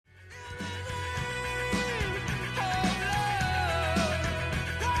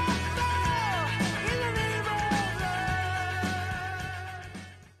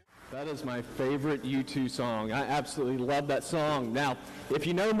is my favorite U2 song. I absolutely love that song. Now, if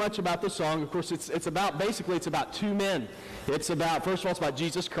you know much about the song, of course, it's about two men. It's about, first of all, it's about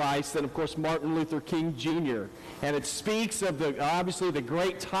Jesus Christ, and of course, Martin Luther King Jr. And it speaks of obviously the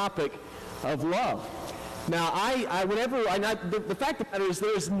great topic of love. Now, the fact of the matter is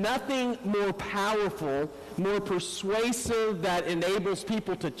there is nothing more powerful, more persuasive, that enables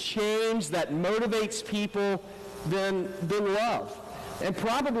people to change, that motivates people than love. And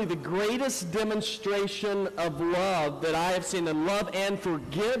probably the greatest demonstration of love that I have seen, and love and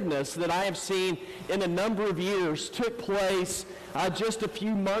forgiveness that I have seen in a number of years, took place just a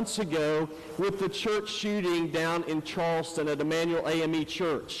few months ago with the church shooting down in Charleston at Emmanuel AME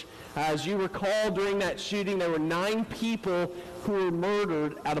Church. As you recall, during that shooting, there were 9 people who were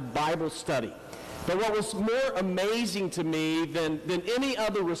murdered at a Bible study. But what was more amazing to me than any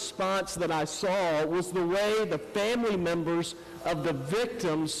other response that I saw was the way the family members of the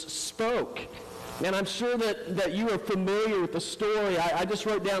victims spoke. And I'm sure that you are familiar with the story. I just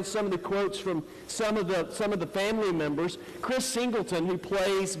wrote down some of the quotes from some of the family members. Chris Singleton, who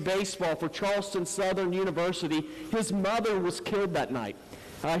plays baseball for Charleston Southern University, his mother was killed that night.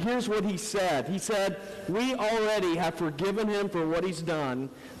 Here's what he said. He said, "We already have forgiven him for what he's done.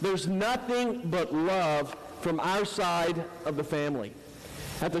 There's nothing but love from our side of the family."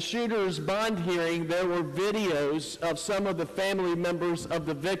 At the shooter's bond hearing, there were videos of some of the family members of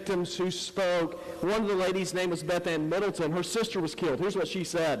the victims who spoke. One of the ladies' name was Beth Ann Middleton. Her sister was killed. Here's what she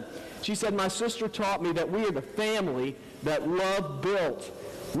said. She said, "My sister taught me that we are the family that love built.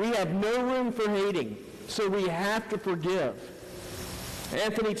 We have no room for hating, so we have to forgive."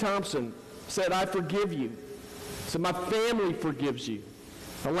 Anthony Thompson said, "I forgive you." So my family forgives you.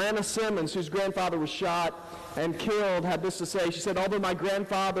 Alana Simmons, whose grandfather was shot and killed, had this to say. She said, "Although my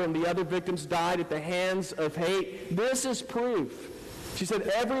grandfather and the other victims died at the hands of hate, this is proof." She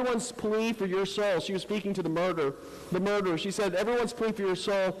said, "Everyone's plea for your soul," she was speaking to the murderer. She said, "Everyone's plea for your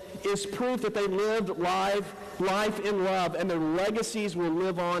soul is proof that they lived life in love, and their legacies will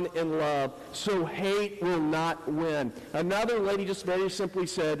live on in love, so hate will not win." Another lady just very simply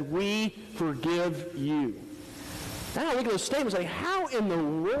said, "We forgive you." Now I look at those statements like, how in the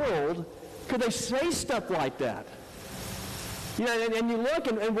world could they say stuff like that? You know, and you look,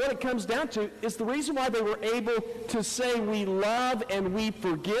 and what it comes down to is the reason why they were able to say we love and we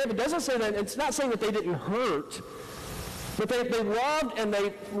forgive. It doesn't say that, it's not saying that they didn't hurt, but they loved and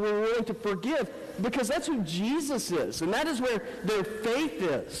they were willing to forgive because that's who Jesus is, and that is where their faith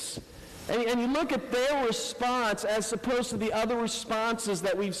is. And you look at their response as opposed to the other responses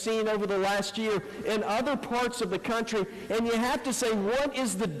that we've seen over the last year in other parts of the country, and you have to say, what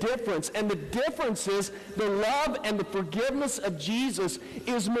is the difference? And the difference is the love and the forgiveness of Jesus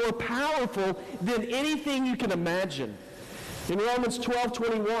is more powerful than anything you can imagine. In Romans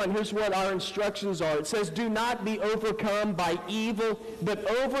 12:21, here's what our instructions are. It says, "Do not be overcome by evil, but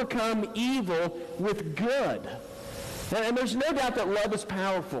overcome evil with good." And there's no doubt that love is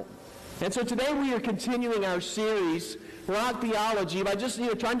powerful. And so today we are continuing our series, Rock Theology, by just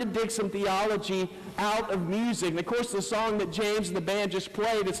trying to dig some theology out of music. And of course, the song that James and the band just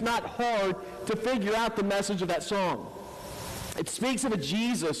played, it's not hard to figure out the message of that song. It speaks of a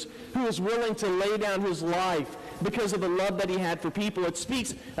Jesus who is willing to lay down his life because of the love that he had for people. It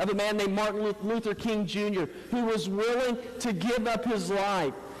speaks of a man named Martin Luther King Jr. who was willing to give up his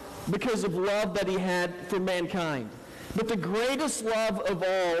life because of love that he had for mankind. But the greatest love of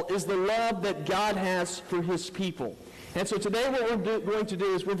all is the love that God has for his people. And so today what we're going to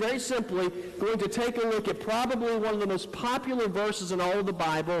do is we're very simply going to take a look at probably one of the most popular verses in all of the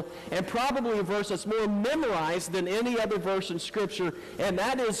Bible, and probably a verse that's more memorized than any other verse in Scripture, and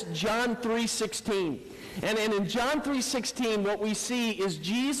that is John 3:16. And in John 3:16, what we see is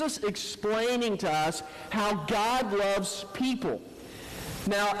Jesus explaining to us how God loves people.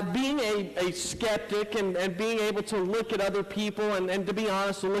 Now, being a skeptic and being able to look at other people and to be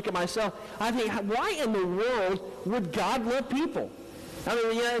honest, to look at myself, I think, why in the world would God love people? I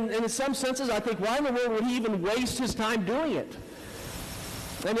mean, yeah, and in some senses, I think, why in the world would he even waste his time doing it?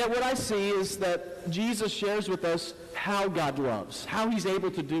 And yet what I see is that Jesus shares with us how God loves, how he's able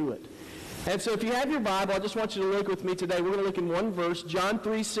to do it. And so if you have your Bible, I just want you to look with me today. We're going to look in one verse, John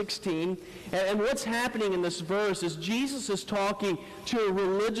 3:16. And what's happening in this verse is Jesus is talking to a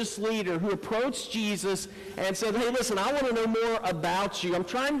religious leader who approached Jesus and said, "Hey, listen, I want to know more about you. I'm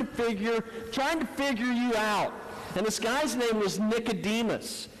trying to figure you out." And this guy's name was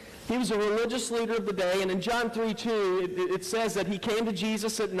Nicodemus. He was a religious leader of the day. And in John 3:2, it says that he came to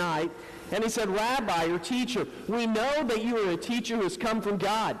Jesus at night, and he said, "Rabbi," or teacher, "we know that you are a teacher who has come from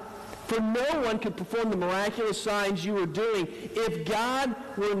God. For no one could perform the miraculous signs you are doing if God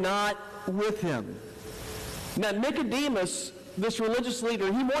were not with him. Now, Nicodemus, this religious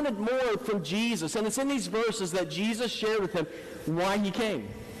leader, he wanted more from Jesus. And it's in these verses that Jesus shared with him why he came.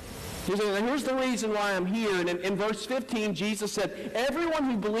 He said, here's the reason why I'm here. And in verse 15, Jesus said, everyone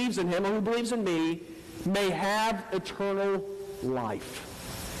who believes in him or who believes in me may have eternal life.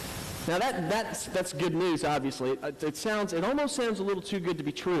 Now that's good news, obviously. It almost sounds a little too good to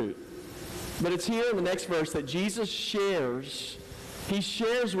be true. But it's here in the next verse that Jesus shares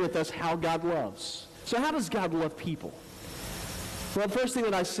with us how God loves. So how does God love people? Well, the first thing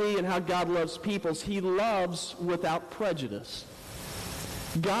that I see in how God loves people is he loves without prejudice.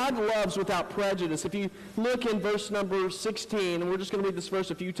 God loves without prejudice. If you look in verse number 16, and we're just going to read this verse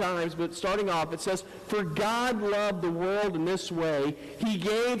a few times, but starting off, it says, "For God loved the world in this way, he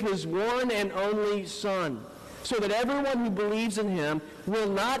gave his one and only Son, so that everyone who believes in him will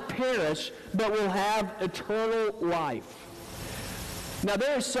not perish, but will have eternal life." Now,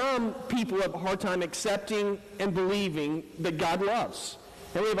 there are some people who have a hard time accepting and believing that God loves.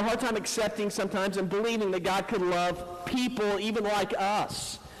 And we have a hard time accepting sometimes and believing that God could love people even like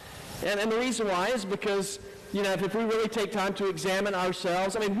us. And the reason why is because, if we really take time to examine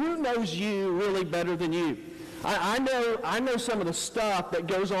ourselves, who knows you really better than you? I know some of the stuff that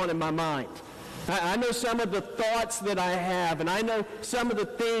goes on in my mind. I know some of the thoughts that I have, and I know some of the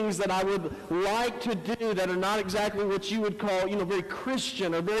things that I would like to do that are not exactly what you would call, very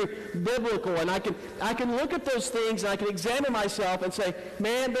Christian or very biblical. And I can look at those things and I can examine myself and say,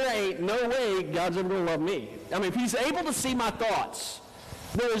 man, there ain't no way God's ever going to love me. If he's able to see my thoughts,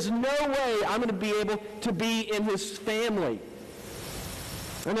 there is no way I'm going to be able to be in his family.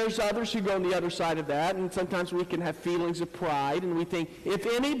 And there's others who go on the other side of that, and sometimes we can have feelings of pride, and we think, if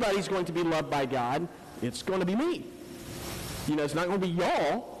anybody's going to be loved by God, it's going to be me. It's not going to be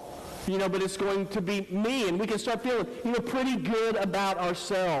y'all, but it's going to be me, and we can start feeling, pretty good about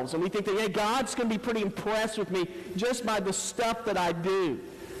ourselves, and we think that, yeah, God's going to be pretty impressed with me just by the stuff that I do.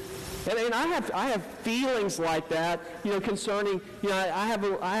 And I have feelings like that, concerning, I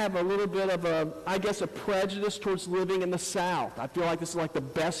have a little bit of a prejudice towards living in the South. I feel like this is like the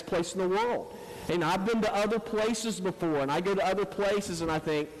best place in the world. And I've been to other places before, and I go to other places, and I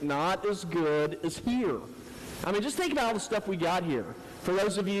think, not as good as here. Just think about all the stuff we got here. For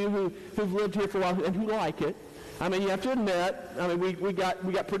those of you who've lived here for a while and who like it, you have to admit, we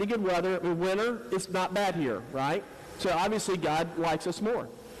got pretty good weather. Winter, it's not bad here, right? So obviously God likes us more.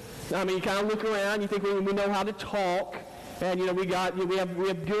 You kind of look around, you think we know how to talk, and we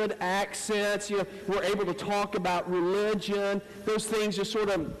have good accents. We're able to talk about religion. Those things just sort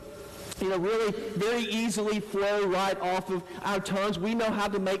of, really very easily flow right off of our tongues. We know how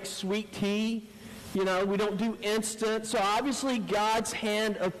to make sweet tea. We don't do instant. So obviously God's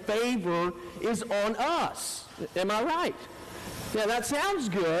hand of favor is on us. Am I right? Yeah, that sounds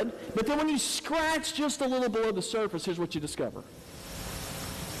good, but then when you scratch just a little below the surface, here's what you discover.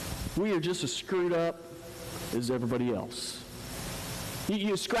 We are just as screwed up as everybody else.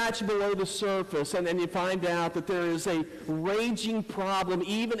 You scratch below the surface, and then you find out that there is a raging problem,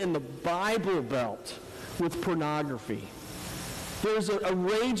 even in the Bible Belt, with pornography. There's a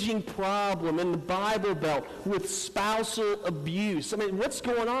raging problem in the Bible Belt with spousal abuse. What's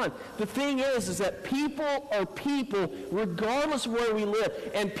going on? The thing is that people are people regardless of where we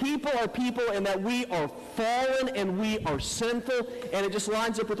live. And people are people in that we are fallen and we are sinful. And it just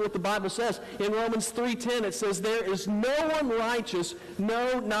lines up with what the Bible says. In Romans 3:10 it says, there is no one righteous,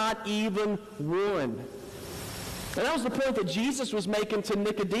 no, not even one. And that was the point that Jesus was making to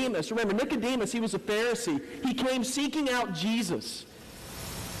Nicodemus. Remember, Nicodemus, he was a Pharisee. He came seeking out Jesus.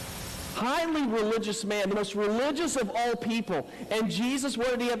 Highly religious man, the most religious of all people. And Jesus, what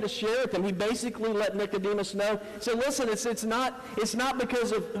did he have to share with him? He basically let Nicodemus know. He said, listen, it's not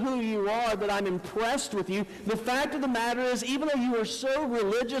because of who you are that I'm impressed with you. The fact of the matter is, even though you are so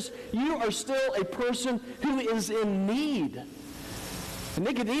religious, you are still a person who is in need. And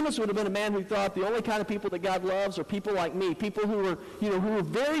Nicodemus would have been a man who thought the only kind of people that God loves are people like me, people who are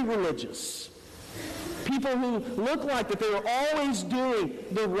very religious, people who look like that they were always doing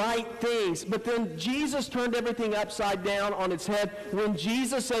the right things. But then Jesus turned everything upside down on its head when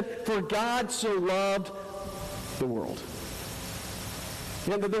Jesus said, "For God so loved the world."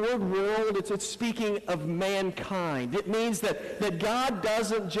 The word world, it's speaking of mankind. It means that God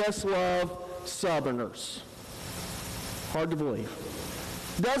doesn't just love Southerners. Hard to believe.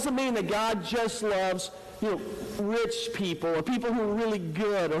 Doesn't mean that God just loves, rich people or people who are really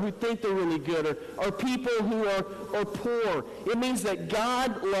good or who think they're really good or people who are poor. It means that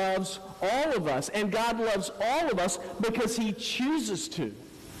God loves all of us, and God loves all of us because he chooses to.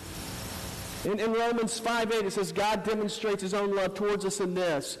 In Romans 5:8, it says, God demonstrates his own love towards us in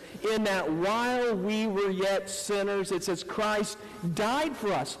this, in that while we were yet sinners, it says Christ died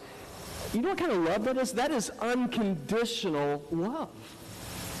for us. You know what kind of love that is? That is unconditional love.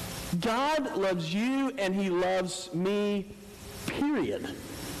 God loves you and he loves me, period.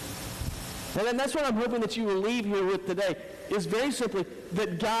 And then that's what I'm hoping that you will leave here with today, is very simply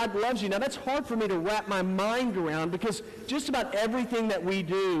that God loves you. Now that's hard for me to wrap my mind around because just about everything that we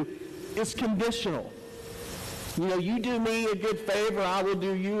do is conditional. You know, you do me a good favor, I will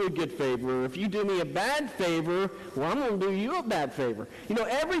do you a good favor. If you do me a bad favor, well, I'm going to do you a bad favor. You know,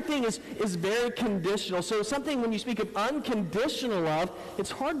 everything is very conditional. So something, when you speak of unconditional love,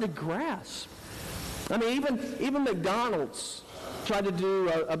 it's hard to grasp. I mean, even McDonald's tried to do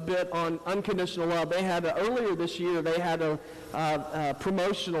a bit on unconditional love. They had, earlier this year, they had a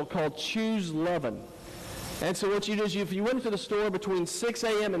promotional called Choose Lovin'. And so what you do is, if you went into the store between 6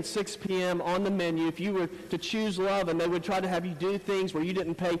 a.m. and 6 p.m. on the menu, if you were to choose love, and they would try to have you do things where you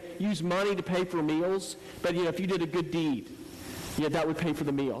didn't use money to pay for meals, but if you did a good deed, that would pay for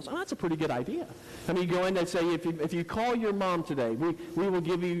the meals. Oh, that's a pretty good idea. I mean, you go in and say, if you call your mom today, we will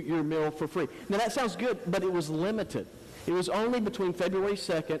give you your meal for free. Now that sounds good, but it was limited. It was only between February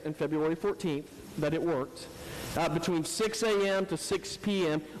 2nd and February 14th that it worked. Between 6 a.m. to 6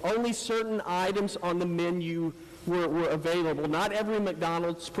 p.m., only certain items on the menu were available. Not every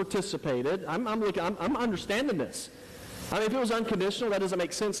McDonald's participated. I'm understanding this. I mean, if it was unconditional, that doesn't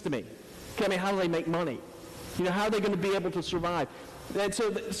make sense to me. Okay, I mean, how do they make money? You know, how are they going to be able to survive? And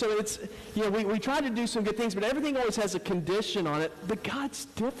so it's, you know, we try to do some good things, but everything always has a condition on it. But God's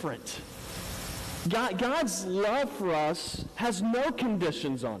different. God's love for us has no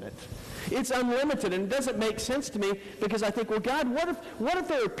conditions on it. It's unlimited, and it doesn't make sense to me because I think, well, God, what if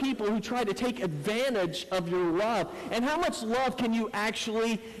there are people who try to take advantage of your love? And how much love can you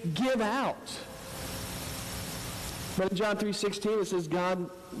actually give out? But in John 3:16, it says God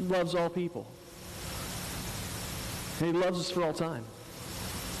loves all people. And he loves us for all time.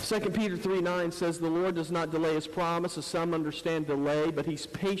 2 Peter 3:9 says, the Lord does not delay his promise, as some understand delay, but he's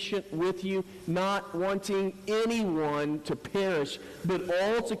patient with you, not wanting anyone to perish, but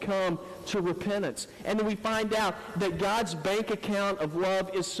all to come to repentance. And then we find out that God's bank account of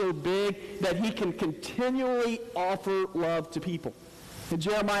love is so big that he can continually offer love to people. In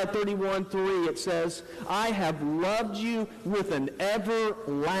Jeremiah 31:3, it says, I have loved you with an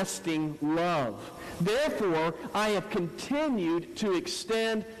everlasting love. Therefore, I have continued to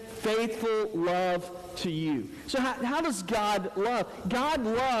extend faithful love to you. So how does God love? God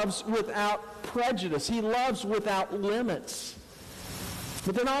loves without prejudice. He loves without limits.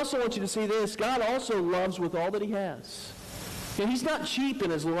 But then I also want you to see this. God also loves with all that he has. And he's not cheap in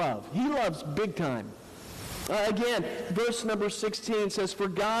his love. He loves big time. Again, verse number 16 says, for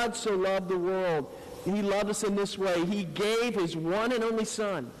God so loved the world. He loved us in this way. He gave his one and only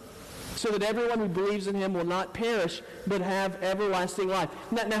Son, so that everyone who believes in him will not perish, but have everlasting life.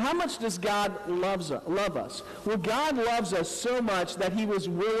 Now how much does God love us? Well, God loves us so much that he was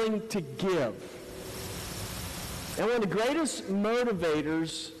willing to give. And one of the greatest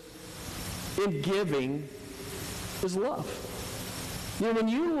motivators in giving is love. You know, when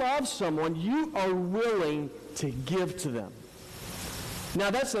you love someone, you are willing to give to them. Now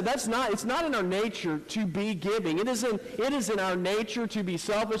it's not in our nature to be giving. It is in our nature to be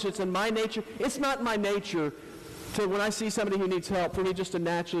selfish. It's in my nature. It's not my nature to, when I see somebody who needs help, for me just to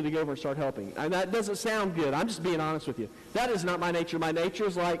naturally to go over and start helping. And that doesn't sound good. I'm just being honest with you. That is not my nature. My nature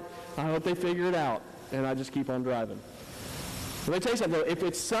is like, I hope they figure it out, and I just keep on driving. Let me tell you something though. If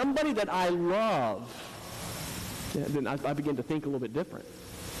it's somebody that I love, then I begin to think a little bit different.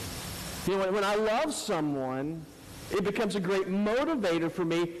 You know, when I love someone, it becomes a great motivator for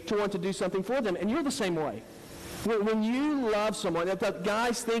me to want to do something for them. And you're the same way. When you love someone,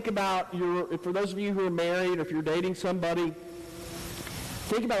 guys, think about for those of you who are married, or if you're dating somebody,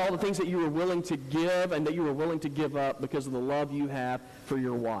 think about all the things that you were willing to give and that you were willing to give up because of the love you have for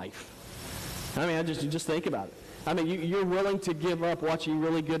your wife. I mean, just think about it. I mean, you're willing to give up watching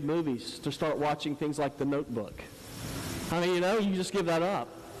really good movies to start watching things like The Notebook. I mean, you just give that up.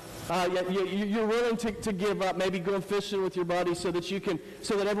 You're willing to give up maybe going fishing with your buddies so that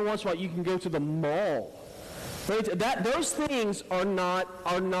every once in a while you can go to the mall. Those things are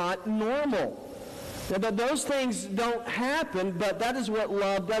not normal. Those things don't happen, but that is what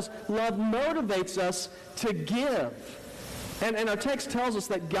love does. Love motivates us to give. And our text tells us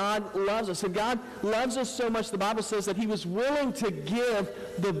that God loves us. And God loves us so much, the Bible says that he was willing to give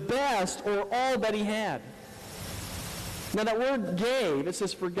the best or all that he had. Now that word gave, it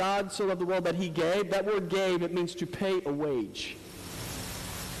says, for God so loved the world that he gave. That word gave, it means to pay a wage.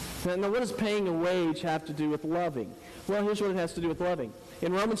 Now, what does paying a wage have to do with loving? Well, here's what it has to do with loving.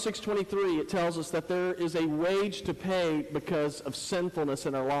 In Romans 6:23, it tells us that there is a wage to pay because of sinfulness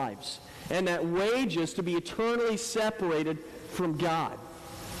in our lives. And that wage is to be eternally separated from God.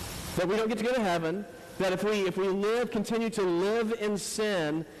 That we don't get to go to heaven, that if we continue to live in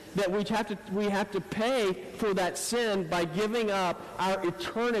sin, that we have to pay for that sin by giving up our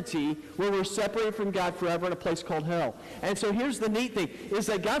eternity where we're separated from God forever in a place called hell. And so here's the neat thing, is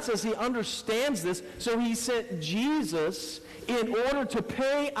that God says he understands this, so he sent Jesus in order to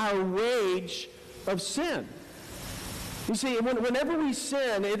pay our wage of sin. You see, whenever we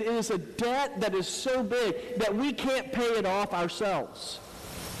sin, it is a debt that is so big that we can't pay it off ourselves.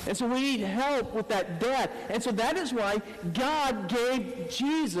 And so we need help with that debt. And so that is why God gave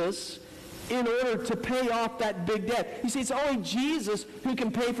Jesus in order to pay off that big debt. You see, it's only Jesus who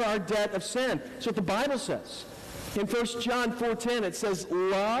can pay for our debt of sin. That's what the Bible says. In 1 John 4:10, it says,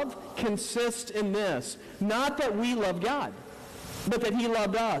 love consists in this, not that we love God, but that he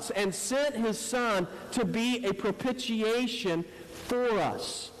loved us and sent his Son to be a propitiation for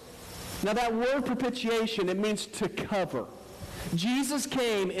us. Now that word propitiation, it means to cover. Jesus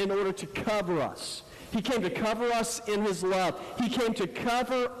came in order to cover us. He came to cover us in his love. He came to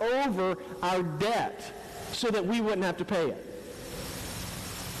cover over our debt so that we wouldn't have to pay it.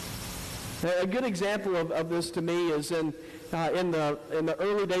 A good example of this to me is in the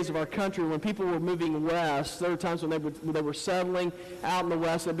early days of our country when people were moving west. There were times when they were settling out in the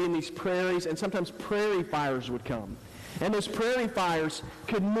west. There'd be in these prairies, and sometimes prairie fires would come. And those prairie fires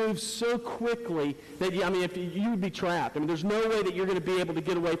could move so quickly that, if you would be trapped. There's no way that you're going to be able to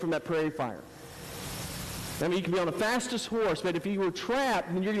get away from that prairie fire. You can be on the fastest horse, but if you were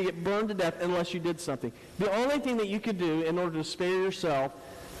trapped, then you're going to get burned to death unless you did something. The only thing that you could do in order to spare yourself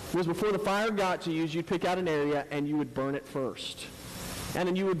was before the fire got to you, you'd pick out an area and you would burn it first. And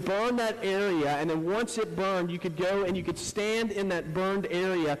then you would burn that area, and then once it burned, you could go and you could stand in that burned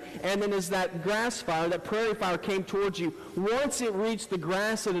area, and then as that grass fire, that prairie fire came towards you, once it reached the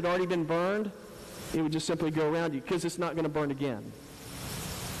grass that had already been burned, it would just simply go around you because it's not going to burn again.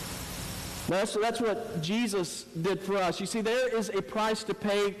 Now, that's what Jesus did for us. You see, there is a price to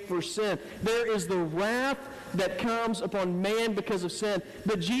pay for sin. There is the wrath that comes upon man because of sin.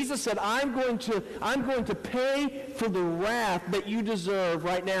 But Jesus said, I'm going to pay for the wrath that you deserve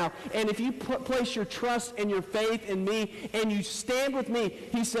right now. And if you place your trust and your faith in me and you stand with me,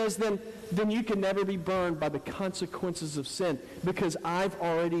 he says, then you can never be burned by the consequences of sin because I've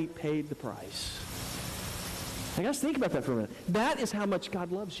already paid the price. I guys, think about that for a minute. That is how much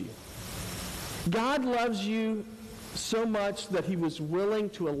God loves you. God loves you so much that he was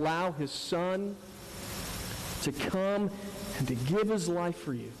willing to allow his Son to come and to give his life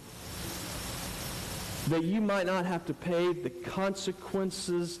for you, that you might not have to pay the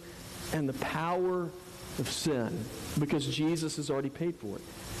consequences and the power of sin because Jesus has already paid for it.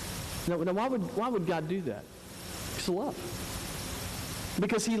 Now why would God do that? Because of love.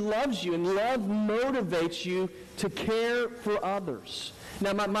 Because he loves you, and love motivates you to care for others.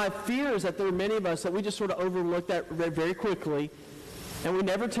 Now, my fear is that there are many of us that we just sort of overlook that very quickly, and we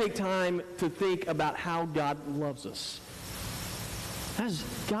never take time to think about how God loves us.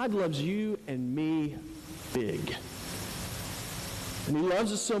 God loves you and me big. And he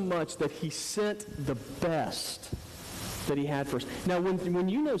loves us so much that he sent the best that he had for us. Now, when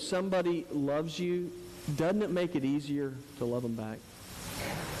you know somebody loves you, doesn't it make it easier to love them back?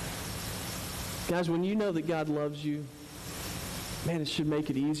 Guys, when you know that God loves you, man, it should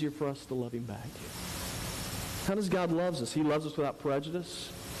make it easier for us to love him back. How does God love us? He loves us without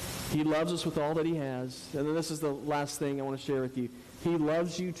prejudice. He loves us with all that he has. And then this is the last thing I want to share with you. He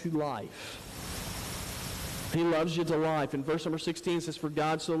loves you to life. He loves you to life. In verse number 16 it says, For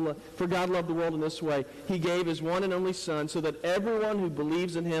God loved the world in this way. He gave his one and only Son so that everyone who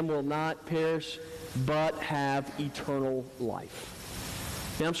believes in him will not perish but have eternal life.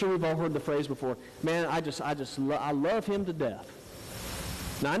 Now, I'm sure we've all heard the phrase before, man, I love him to death.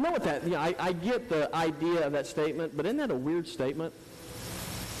 Now, I know what that, I get the idea of that statement, but isn't that a weird statement?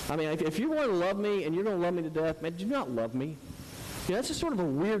 If you're going to love me and you're going to love me to death, man, do you not love me? That's just sort of a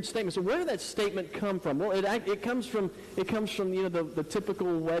weird statement. So where did that statement come from? Well, it comes from the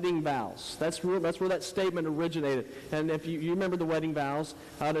typical wedding vows. That's where that statement originated. And if you remember the wedding vows,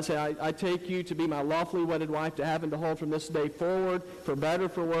 they say, I take you to be my lawfully wedded wife, to have and to hold from this day forward, for better,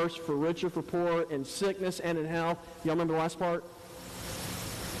 for worse, for richer, for poorer, in sickness and in health. Y'all remember the last part?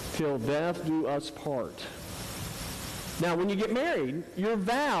 Till death do us part. Now, when you get married, your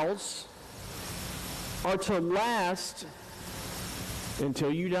vows are to last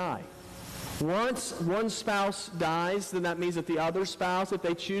until you die. Once one spouse dies, then that means that the other spouse, if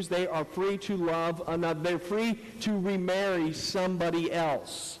they choose, they are free to love another. They're free to remarry somebody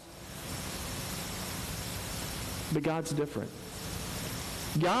else. But God's different.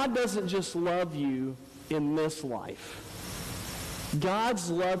 God doesn't just love you in this life. God's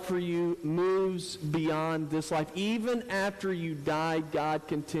love for you moves beyond this life. Even after you die, God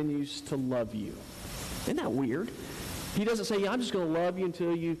continues to love you. Isn't that weird? He doesn't say, I'm just going to love you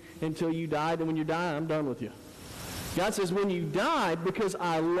until you die, then when you die, I'm done with you. God says, when you die, because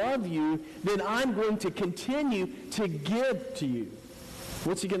I love you, then I'm going to continue to give to you.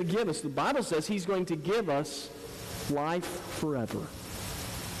 What's he going to give us? The Bible says he's going to give us life forever.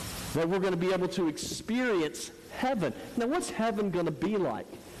 That we're going to be able to experience heaven. Now, what's heaven going to be like?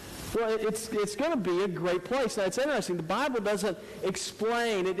 Well, it's going to be a great place. Now, it's interesting. The Bible doesn't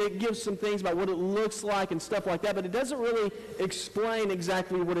explain. It gives some things about what it looks like and stuff like that, but it doesn't really explain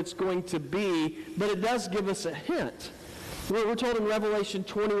exactly what it's going to be, but it does give us a hint. We're told in Revelation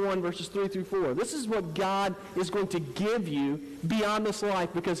 21, verses 3 through 4, this is what God is going to give you beyond this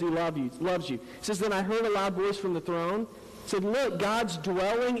life because he loves you. It says, then I heard a loud voice from the throne. It said, look, God's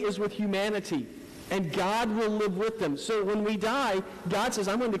dwelling is with humanity, and God will live with them. So when we die, God says,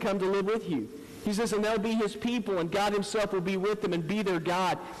 I'm going to come to live with you. He says, and they'll be his people, and God himself will be with them and be their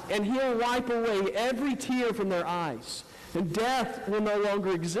God. And he'll wipe away every tear from their eyes. And death will no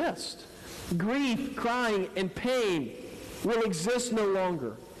longer exist. Grief, crying, and pain will exist no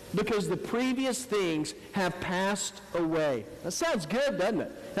longer, because the previous things have passed away. That sounds good, doesn't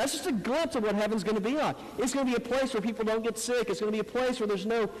it? That's just a glimpse of what heaven's going to be like. It's going to be a place where people don't get sick. It's going to be a place where there's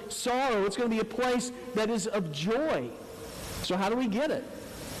no sorrow. It's going to be a place that is of joy. So how do we get it?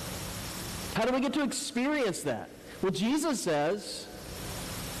 How do we get to experience that? Well, Jesus says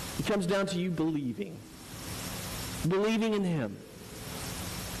it comes down to you believing. Believing in him.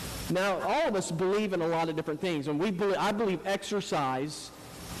 Now, all of us believe in a lot of different things. And I believe exercise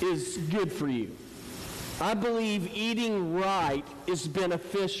is good for you. I believe eating right is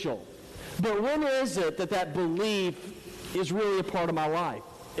beneficial. But when is it that belief is really a part of my life?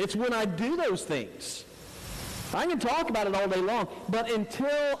 It's when I do those things. I can talk about it all day long, but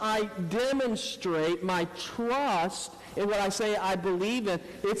until I demonstrate my trust in what I say I believe in,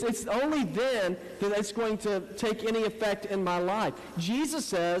 it's only then that it's going to take any effect in my life. Jesus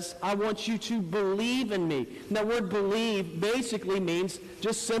says, I want you to believe in me. And that word believe basically means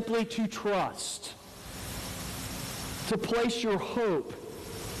just simply to trust. To place your hope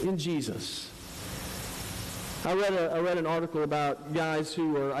in Jesus. I read an article about guys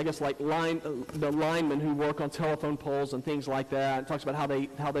who are, I guess, like the linemen who work on telephone poles and things like that. It talks about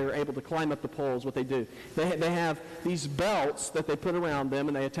how they are able to climb up the poles, what they do. They have these belts that they put around them,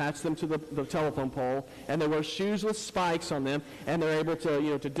 and they attach them to the telephone pole, and they wear shoes with spikes on them, and they're able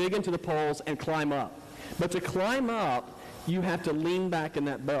to, to dig into the poles and climb up. But to climb up, you have to lean back in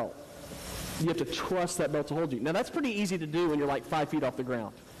that belt. You have to trust that belt to hold you. Now, that's pretty easy to do when you're like 5 feet off the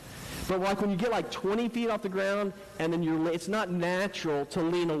ground. But like when you get like 20 feet off the ground, and then it's not natural to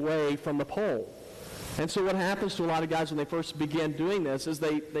lean away from the pole. And so what happens to a lot of guys when they first begin doing this is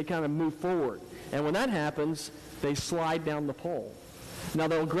they kind of move forward. And when that happens, they slide down the pole. Now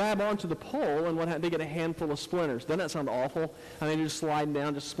they'll grab onto the pole, and they get a handful of splinters. Doesn't that sound awful? I mean, they're just sliding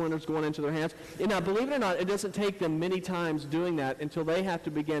down, just splinters going into their hands. And now, believe it or not, it doesn't take them many times doing that until they have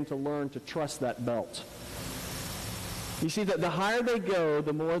to begin to learn to trust that belt. You see, that the higher they go,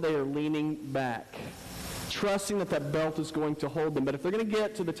 the more they are leaning back, trusting that belt is going to hold them. But if they're going to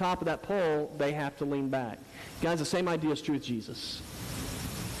get to the top of that pole, they have to lean back. Guys, the same idea is true with Jesus.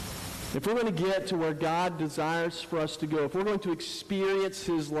 If we're going to get to where God desires for us to go, if we're going to experience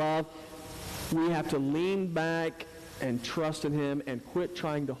his love, we have to lean back and trust in him and quit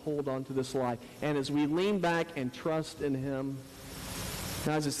trying to hold on to this life. And as we lean back and trust in him,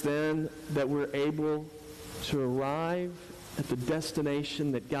 guys, it's then that we're able to arrive at the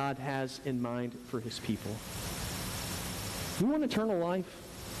destination that God has in mind for his people. You want eternal life?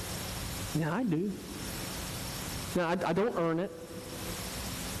 Yeah, I do. Now, I don't earn it.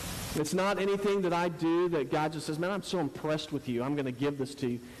 It's not anything that I do that God just says, man, I'm so impressed with you, I'm going to give this to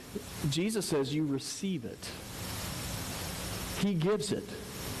you. Jesus says you receive it. He gives it.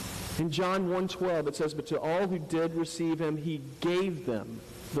 In John 1:12, it says, but to all who did receive him, he gave them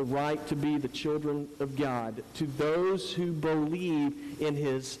the right to be the children of God, to those who believe in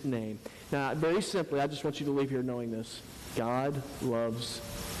his name. Now, very simply, I just want you to leave here knowing this. God loves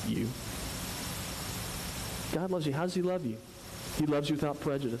you. God loves you. How does he love you? He loves you without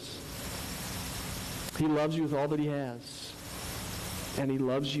prejudice. He loves you with all that he has. And he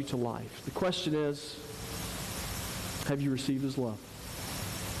loves you to life. The question is, have you received his love?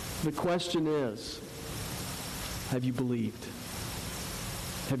 The question is, have you believed?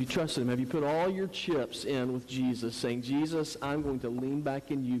 Have you trusted him? Have you put all your chips in with Jesus, saying, Jesus, I'm going to lean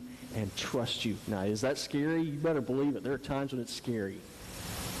back in you and trust you? Now, is that scary? You better believe it. There are times when it's scary.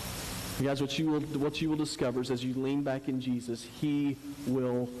 You guys, what you will discover is as you lean back in Jesus, he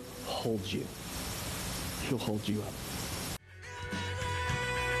will hold you. He'll hold you up.